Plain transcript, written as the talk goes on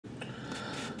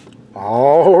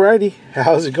Alrighty,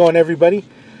 how's it going, everybody?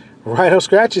 Rhino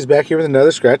Scratches back here with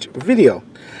another scratch video.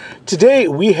 Today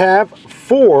we have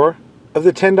 4 of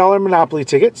the $10 Monopoly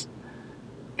tickets,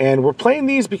 and we're playing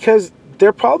these because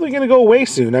they're probably going to go away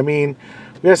soon. I mean,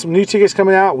 we have some new tickets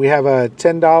coming out. We have a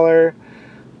 $10,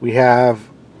 we have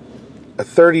a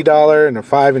 $30, and a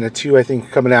 $5 and a $2, I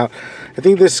think, coming out. I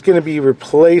think this is going to be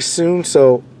replaced soon,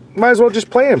 so might as well just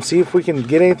play them, see if we can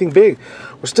get anything big.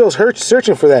 We're still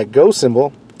searching for that go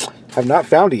symbol. Have not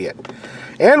found it yet.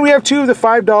 And we have 2 of the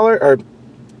 $5 or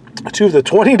 2 of the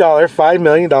 $20 $5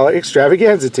 million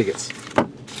extravaganza tickets.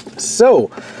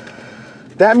 So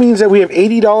that means that we have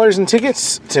 $80 in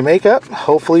tickets to make up.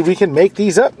 Hopefully we can make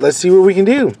these up. Let's see what we can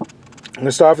do. I'm going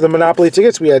to start off with the Monopoly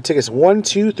tickets. We had tickets 1,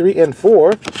 2, 3, and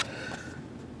 4.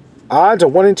 Odds are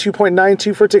 1 in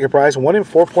 2.92 for ticket price, 1 in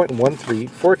 4.13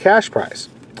 for cash prize.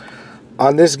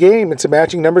 On this game, it's a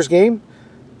matching numbers game.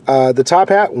 The top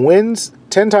hat wins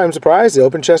 10 times the prize, the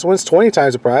open chest wins 20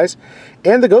 times the prize,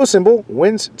 and the go symbol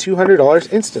wins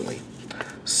 $200 instantly.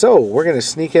 So we're going to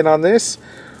sneak in on this.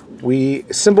 We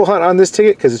symbol hunt on this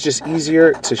ticket because it's just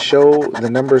easier to show the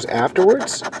numbers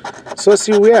afterwards. So let's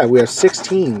see what we have. We have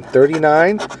 16,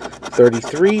 39,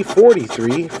 33,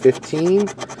 43, 15,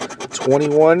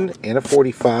 21, and a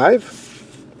 45,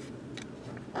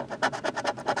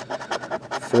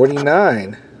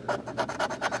 49,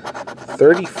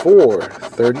 34,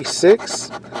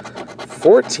 36,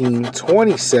 14,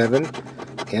 27,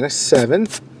 and a 7.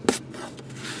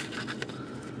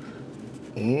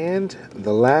 And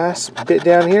the last bit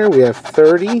down here, we have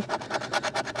 30,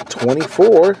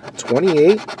 24,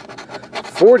 28,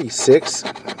 46,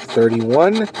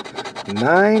 31,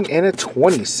 9, and a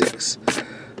 26.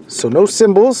 So no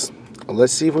symbols.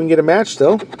 Let's see if we can get a match,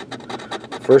 though.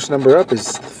 First number up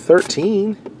is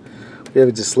 13. We have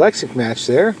a dyslexic match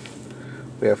there.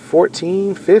 We have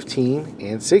 14, 15,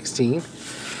 and 16.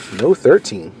 No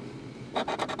 13.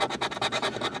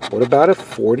 What about a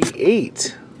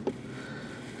 48?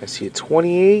 I see a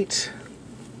 28.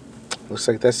 Looks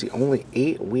like that's the only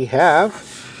 8 we have.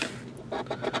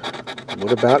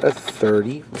 What about a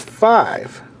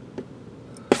 35?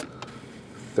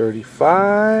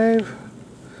 35.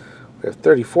 We have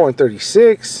 34 and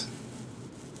 36.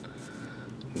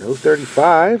 No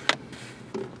 35.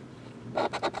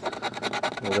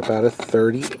 What about a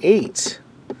 38?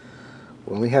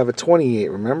 We only have a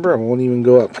 28. Remember, I won't even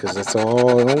go up because that's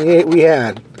all only 8 we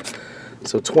had.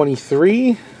 So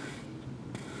 23.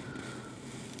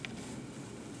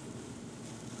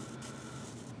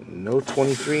 No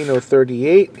 23, no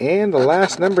 38. And the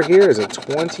last number here is a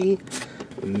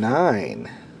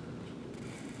 29.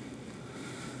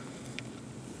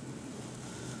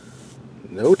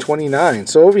 No 29.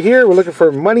 So over here, we're looking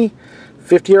for money,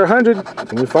 50 or 100.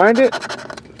 Can we find it?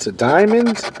 It's a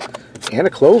diamond and a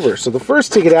clover. So the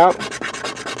first ticket out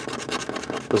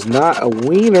was not a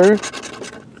wiener.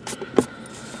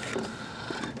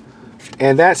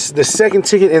 And that's the second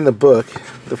ticket in the book.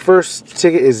 The first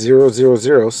ticket is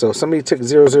 000. So somebody took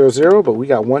 000, but we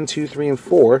got 1, 2, 3, and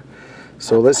 4.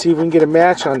 So let's see if we can get a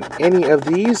match on any of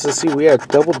these. Let's see, we have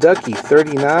double ducky,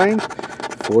 39,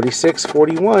 46,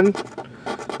 41,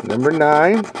 number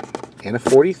 9, and a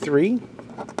 43.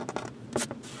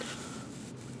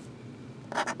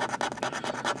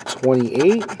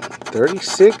 28,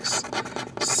 36,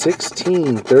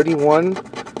 16, 31,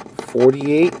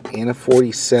 48, and a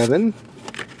 47.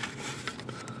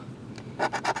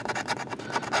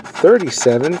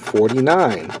 37,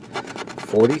 49,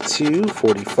 42,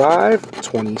 45,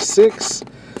 26,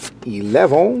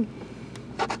 11,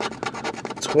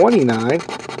 29,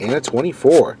 and a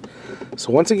 24.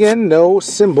 So once again, no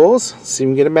symbols. Let's see if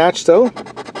we can get a match though.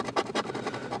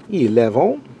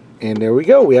 11. And there we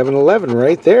go. We have an 11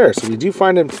 right there. So we do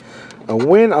find a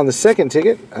win on the second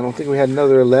ticket. I don't think we had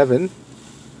another 11.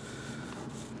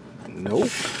 Nope.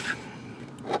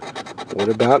 What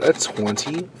about a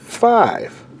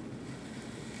 25?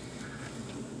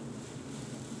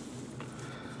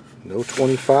 No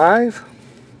 25.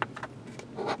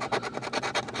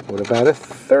 What about a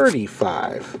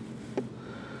 35?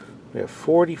 We have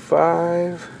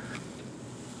 45.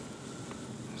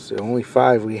 It's the only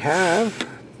 5 we have.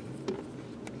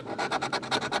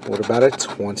 What about a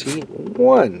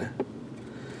 21?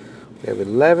 We have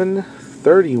 11,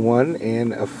 31,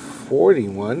 and a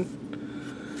 41.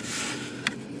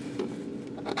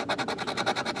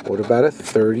 What about a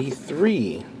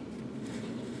 33?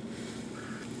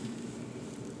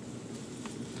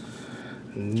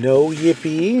 No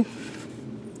yippee.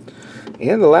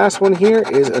 And the last one here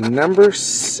is a number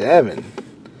 7.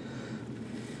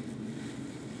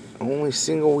 Only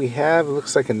single we have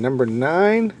looks like a number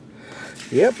 9.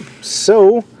 Yep.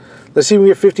 So, let's see if we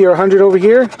get 50 or 100 over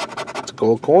here. It's a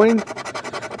gold coin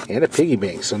and a piggy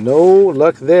bank. So, no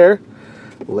luck there.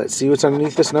 Let's see what's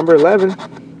underneath this number 11.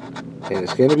 And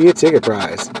it's going to be a ticket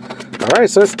prize. Alright,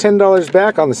 so that's $10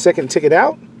 back on the second ticket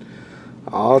out.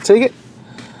 I'll take it.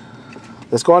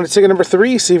 Let's go on to ticket number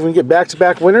 3, see if we can get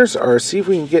back-to-back winners, or see if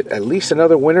we can get at least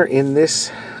another winner in this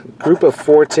group of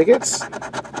 4 tickets.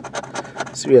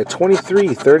 So we have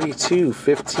 23, 32,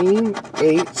 15,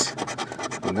 8,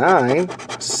 9,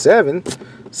 7,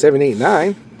 7, 8,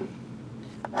 9,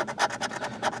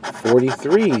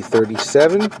 43,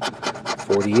 37,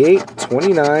 48,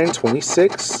 29,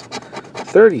 26,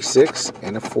 36,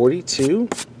 and a 42.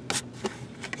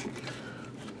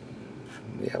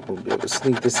 Yeah, we'll be able to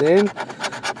sneak this in.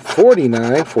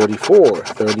 49, 44,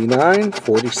 39,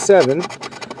 47,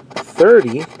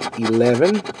 30,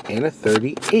 11, and a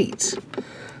 38.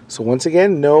 So once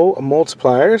again, no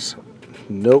multipliers,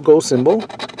 no go symbol.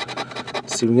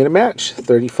 Let's see if we can get a match.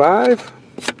 35.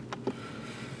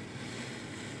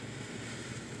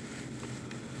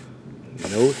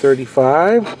 No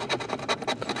 35.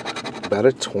 About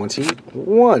a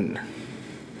 21.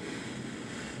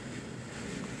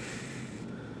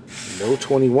 No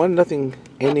 21, nothing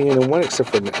ending in a 1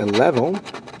 except for an 11.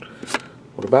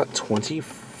 What about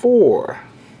 24?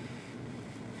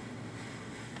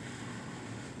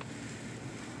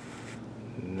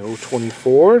 No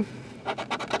 24.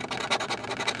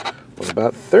 What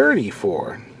about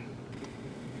 34?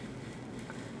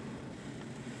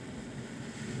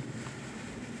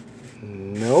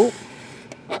 Nope.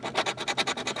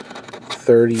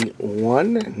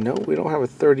 31. No, we don't have a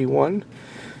 31.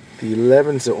 The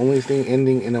 11's the only thing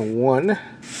ending in a 1.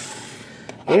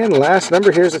 And last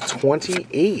number here is a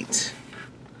 28.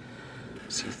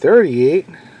 See, 38.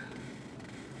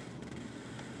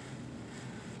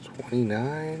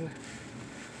 29.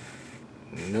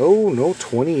 No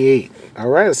 28.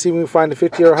 Alright, let's see if we can find a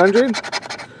 50 or 100.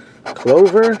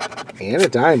 Clover and a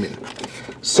diamond.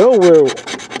 So we're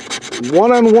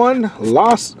one-on-one,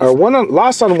 lost on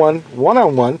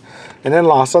one-on-one, and then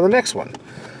lost on the next one.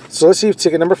 So let's see if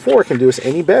ticket number 4 can do us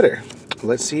any better.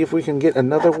 Let's see if we can get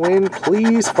another win.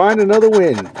 Please find another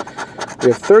win. We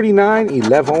have 39,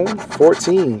 11,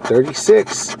 14,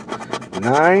 36,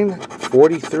 9,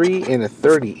 43, and a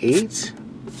 38.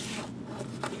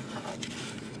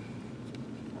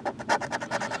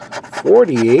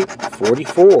 48,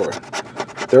 44,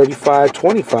 35,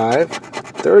 25,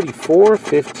 34,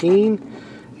 15,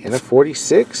 and a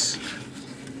 46.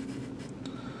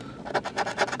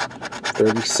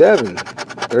 37,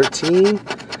 13,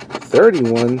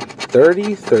 31,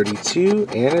 30, 32,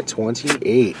 and a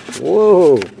 28.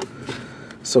 Whoa.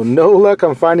 So no luck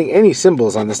on finding any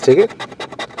symbols on this ticket.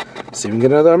 See if we can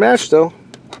get another match though.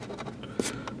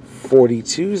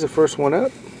 42 is the first one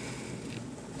up.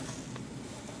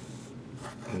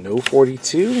 No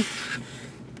 42.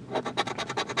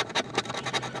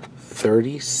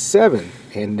 37.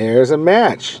 And there's a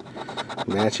match.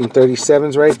 Matching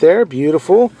 37s right there.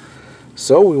 Beautiful.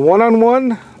 So we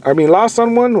lost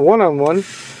on one-on-one,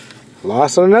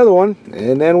 lost on another one,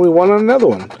 and then we won on another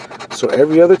one. So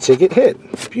every other ticket hit.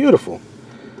 Beautiful.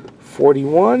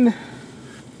 41.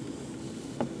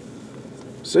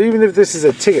 So even if this is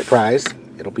a ticket prize,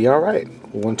 it'll be alright.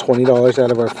 We won $20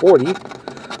 out of our 40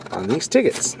 on these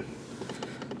tickets.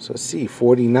 So let's see,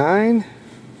 49.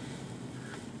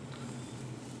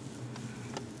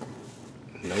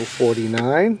 No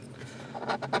 49.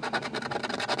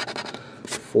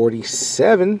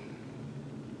 47.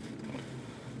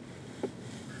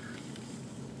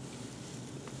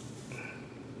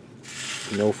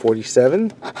 No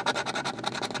 47.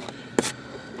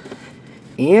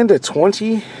 And a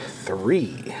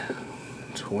 23.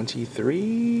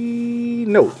 23.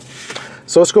 No.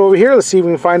 So let's go over here. Let's see if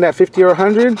we can find that 50 or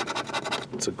 100.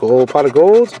 It's a gold pot of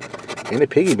gold and a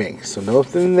piggy bank. So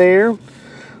nothing there.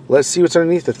 Let's see what's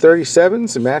underneath the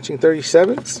 37s, the matching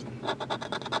 37s.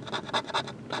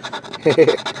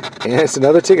 And it's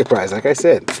another ticket prize, like I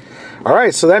said.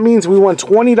 Alright, so that means we won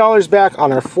 $20 back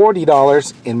on our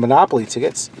 $40 in Monopoly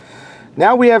tickets.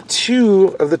 Now we have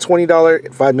 2 of the $20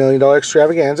 $5 million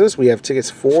extravaganzas. We have tickets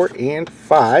 4 and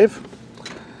 5.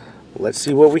 Let's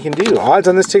see what we can do. Odds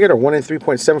on this ticket are 1 in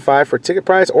 3.75 for a ticket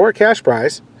prize or a cash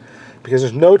prize, because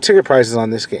there's no ticket prizes on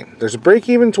this game. There's a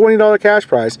break-even $20 cash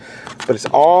prize, but it's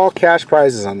all cash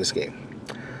prizes on this game.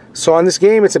 So on this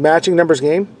game, it's a matching numbers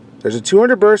game. There's a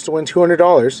 200 burst to win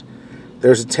 $200.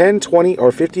 There's a 10, 20,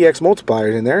 or 50x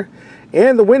multipliers in there.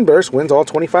 And the win burst wins all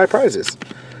 25 prizes.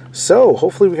 So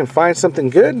hopefully we can find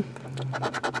something good.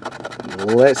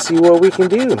 Let's see what we can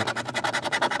do.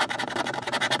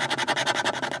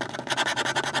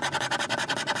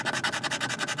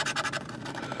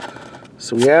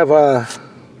 So we have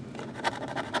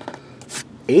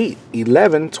 8,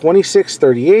 11, 26,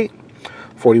 38,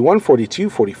 41, 42,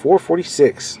 44,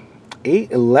 46.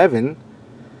 8, 11,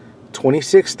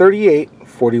 26, 38,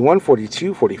 41,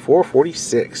 42, 44,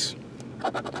 46.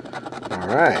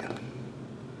 Alright.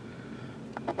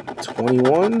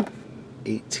 21,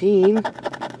 18,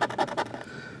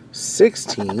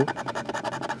 16,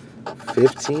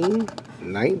 15,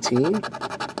 19,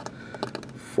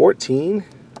 14,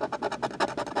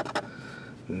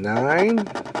 9,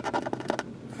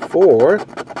 4,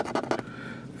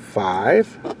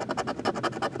 5,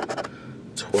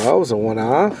 12's a one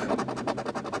off,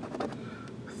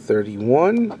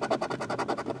 31,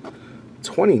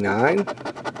 29,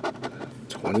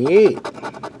 28,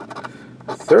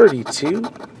 32,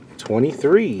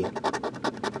 23,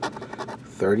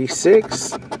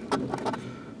 36,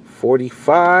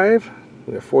 45,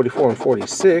 we have 44 and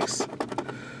 46,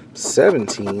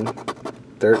 17,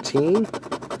 13,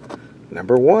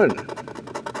 number 1,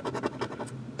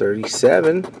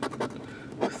 37,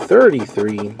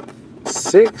 33,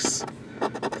 6,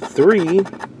 3,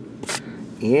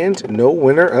 and no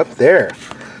winner up there.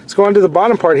 Let's go on to the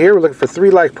bottom part here. We're looking for 3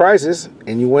 like prizes,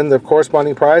 and you win the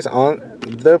corresponding prize on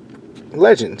the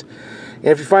legend. And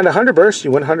if you find 100 bursts,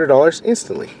 you win $100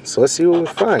 instantly. So let's see what we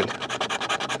find.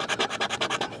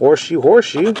 Horseshoe,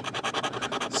 horseshoe.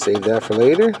 Save that for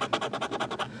later.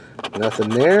 Nothing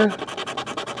there.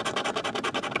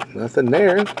 Nothing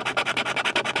there.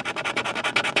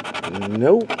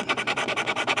 Nope.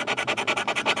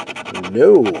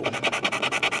 No.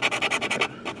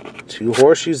 2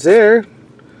 horseshoes there.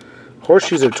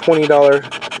 Horseshoes are $20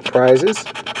 prizes.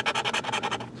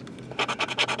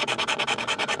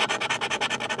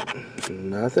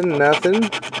 Nothing, nothing,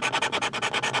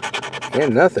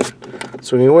 and nothing.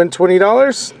 So when you win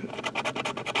 $20,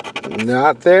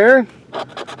 not there,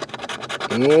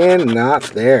 and not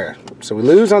there. So we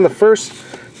lose on the first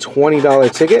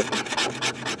 $20 ticket.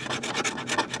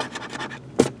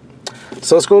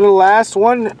 So let's go to the last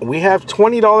one. We have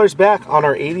 $20 back on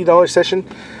our $80 session.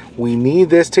 We need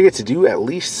this ticket to do at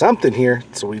least something here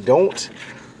so we don't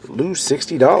lose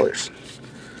 $60.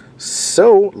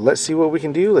 So let's see what we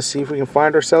can do. Let's see if we can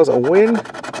find ourselves a win,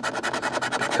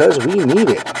 because we need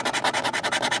it.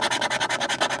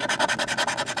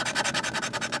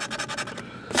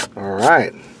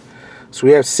 Alright. So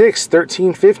we have 6,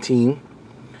 13, 15,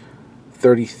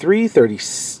 33,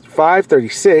 35,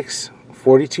 36,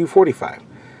 42, 45.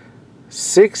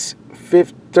 6,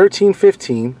 13,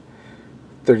 15,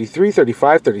 33,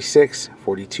 35, 36,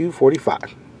 42,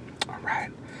 45.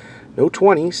 Alright. No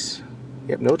 20s.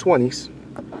 Yep, no 20s.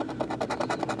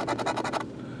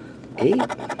 8.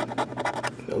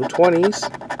 No 20s.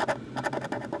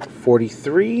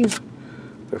 43.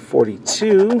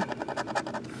 42.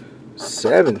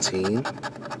 17.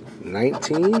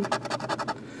 19.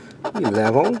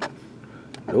 11.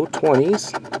 No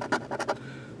 20s.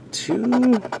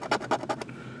 2.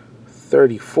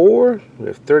 34. We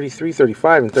have 33,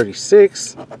 35, and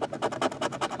 36.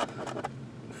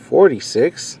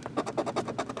 46.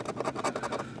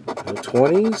 No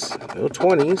 20s. No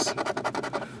 20s.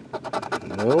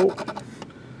 No.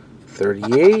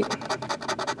 38.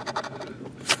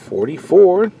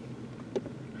 44.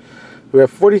 We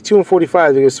have 42 and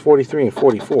 45. There's 43 and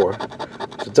 44.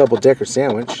 It's a double-decker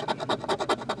sandwich.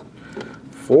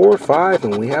 4, 5,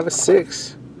 and we have a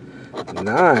 6.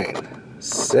 9,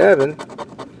 7,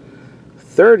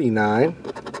 39,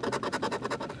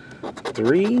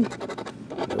 3,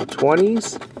 no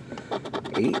 20s,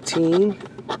 18,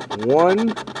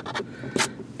 1,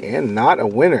 and not a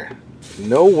winner.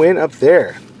 No win up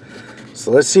there.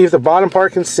 So let's see if the bottom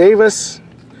part can save us.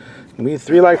 We need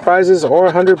 3 like prizes or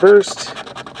 100 bursts.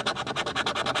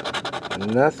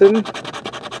 Nothing.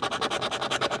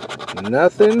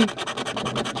 Nothing.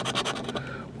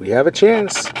 We have a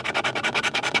chance.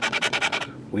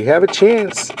 We have a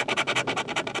chance.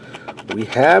 We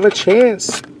have a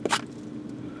chance.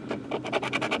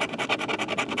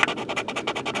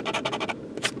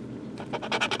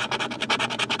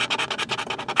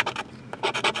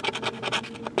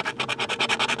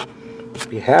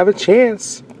 We have a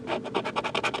chance.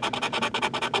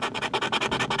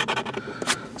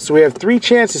 So we have 3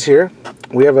 chances here.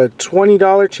 We have a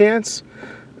 $20 chance,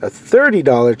 a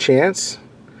 $30 chance,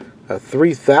 a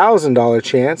 $3,000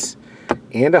 chance,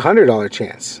 and a $100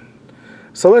 chance.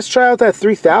 So let's try out that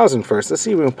 3,000 first. Let's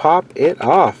see if we can pop it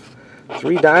off.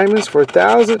 3 diamonds for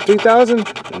 1,000, 3,000?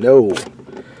 No.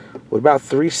 What about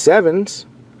 3 sevens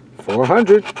for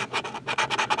 100?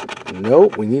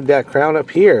 Nope, we need that crown up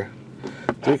here.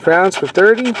 3 crowns for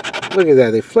 30? Look at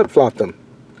that, they flip-flopped them.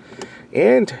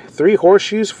 And 3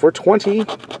 horseshoes for 20.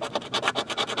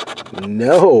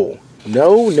 No.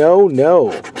 No, no,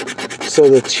 no. So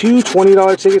the 2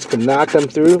 $20 tickets could not come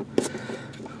through.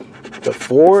 The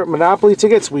 4 Monopoly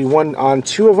tickets, we won on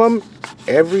 2 of them.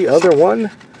 Every other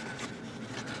one.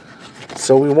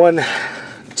 So we won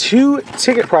 2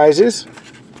 ticket prizes.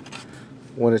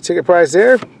 Won a ticket prize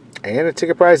there and a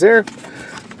ticket prize there.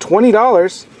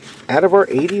 $20 out of our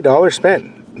 $80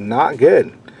 spent. Not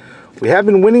good. We have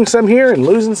been winning some here and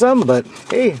losing some, but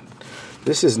hey,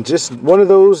 this is just one of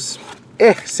those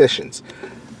sessions.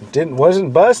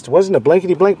 Wasn't bust, wasn't a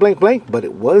blankety blank blank blank, but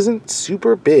it wasn't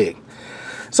super big.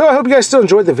 So I hope you guys still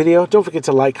enjoyed the video. Don't forget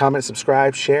to like, comment,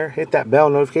 subscribe, share, hit that bell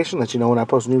notification, let you know when I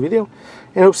post a new video.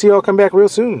 And hope to see you all come back real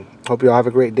soon. Hope you all have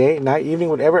a great day, night, evening,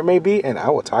 whatever it may be, and I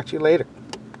will talk to you later.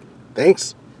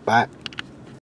 Thanks. Bye.